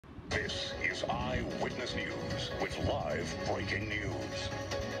It's Eyewitness News with live breaking news.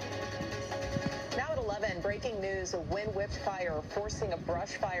 Now at 11, breaking news, a wind-whipped fire forcing a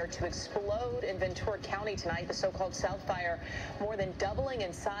brush fire to explode in Ventura County tonight. The so-called South Fire more than doubling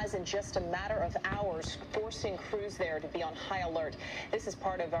in size in just a matter of hours, forcing crews there to be on high alert. This is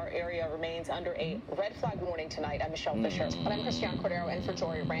part of our area remains under a red flag warning tonight. I'm Michelle Fisher. And I'm Christiane Cordero in for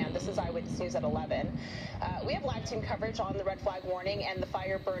Jory Rand. This is Eyewitness News at 11. We have live team coverage on the red flag warning and the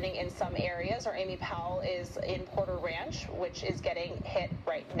fire burning in some areas. Our Amy Powell is in Porter Ranch, which is getting hit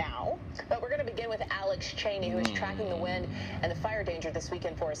right now. But we're going to begin with Alex Cheney, who is tracking the wind and the fire danger this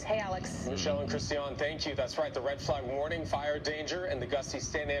weekend for us. Hey, Alex. Michelle and Christiane, thank you. That's right. The red flag warning, fire danger, and the gusty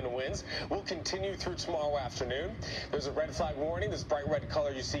stand-in winds will continue through tomorrow afternoon. There's a red flag warning, this bright red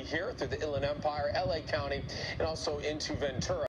color you see here through the Inland Empire, LA County, and also into Ventura.